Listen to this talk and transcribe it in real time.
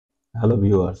Hello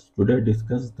viewers, today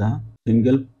discuss the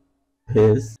single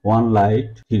phase one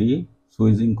light 3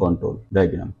 switching control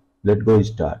diagram. Let's go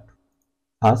start.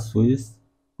 First switch,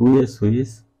 two-way switch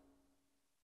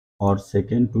or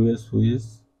second two-way switch,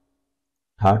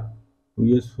 third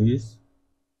two-way switch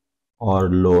or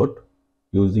load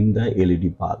using the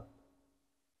LED bulb.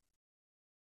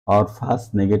 Or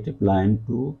first negative line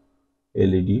to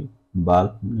LED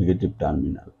bulb negative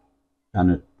terminal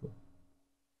connect to.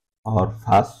 Or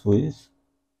first switch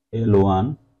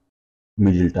L1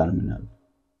 middle terminal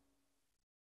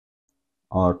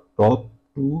or top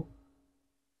to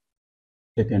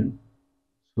second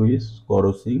switch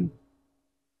crossing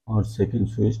or second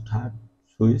switch third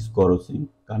switch crossing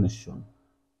connection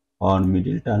or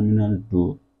middle terminal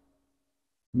to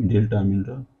middle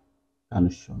terminal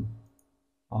connection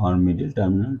or middle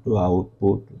terminal to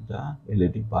output the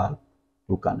LED bulb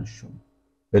to connection.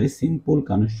 Very simple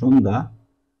connection the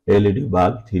LED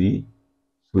bulb 3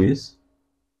 switch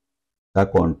the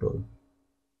control.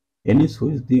 Any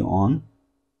switch the on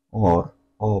or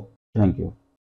off. Thank you.